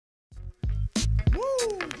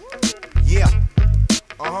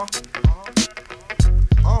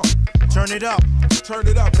Turn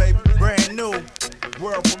it up, baby. Brand new,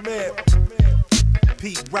 World premiere.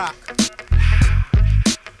 Pete Rock,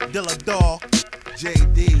 Dilla Dog,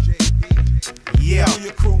 JD. yeah. Who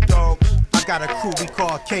your crew, dogs? I got a crew we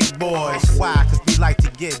call Cake Boys. Why? Cause we like to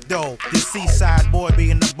get dough. This seaside boy be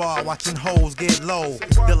in the bar watching hoes get low.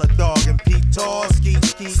 Dilla Dog and Pete Tall, skeet,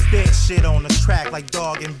 spit shit on the track like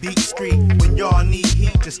Dog and Beat Street. When y'all need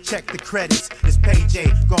heat, just check the credits. It's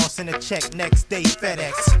Payday, gon' send a check next day,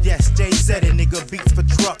 FedEx. Yes, Jay said it, nigga, beats for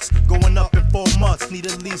trucks. Going up in 4 months, need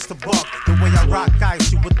at least $1. The way I rock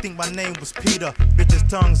ice, you would think my name was Peter. Bitches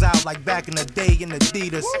tongues out like back in the day in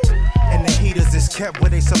Adidas. And the heaters is kept where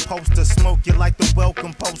they supposed to. Smoke you like the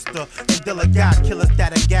welcome poster. And Dilla got killers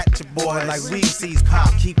that'll get your boy. Like weed sees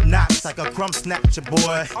pop, keep knots like a crumb snatch your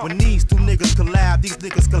boy. When these two niggas collab, these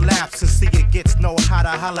niggas collapse. And see it gets no hotter,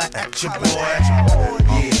 holla at your boy.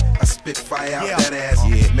 Yeah, I spit fire out that ass.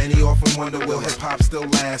 Yeah, many often wonder will hip hop still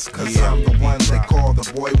last? Cause I'm the one they call the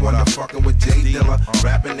boy wonder. Fucking with J Dilla.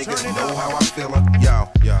 Rapping niggas know how I feel it. Yo,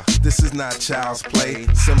 this is not child's play.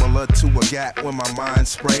 Similar to a gap when my mind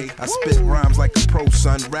spray. I spit rhymes like a pro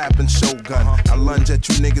son, rapping Shogun. I lunge at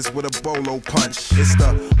you niggas with a bolo punch. It's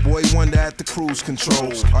the boy wonder at the cruise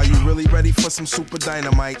controls. Are you really ready for some super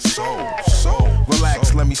dynamite? So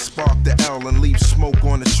relax, let me spark the L and leave smoke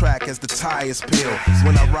on the track as the tires peel.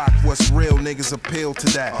 When I rock what's real, niggas appeal to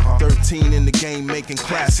that. 13 in the game making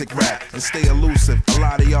classic rap and stay elusive. A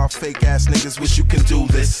lot of y'all fake ass niggas wish you can do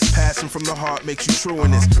this. Passing from the heart makes you true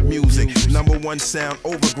in this music. #1 sound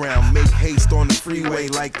overground. Make haste on the freeway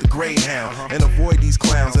like the Greyhound. And avoid these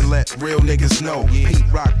clowns and let real niggas know. Pete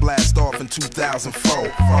Rock blast off in 2004.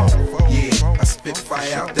 Yeah, I spit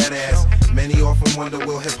fire out that ass. Many often wonder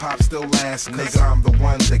will hip hop still last? Cause I'm the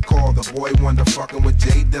one they call the boy wonder. Fucking with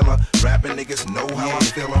J Dilla. Rapping niggas know how I'm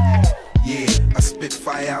feeling. Yeah, I spit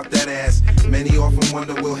fire out that ass. Many often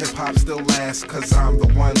wonder will hip hop still last? Cause I'm the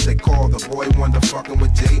one they call the boy wonder. Fucking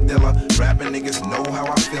with J Dilla. Rapping niggas know how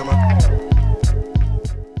I feelin'.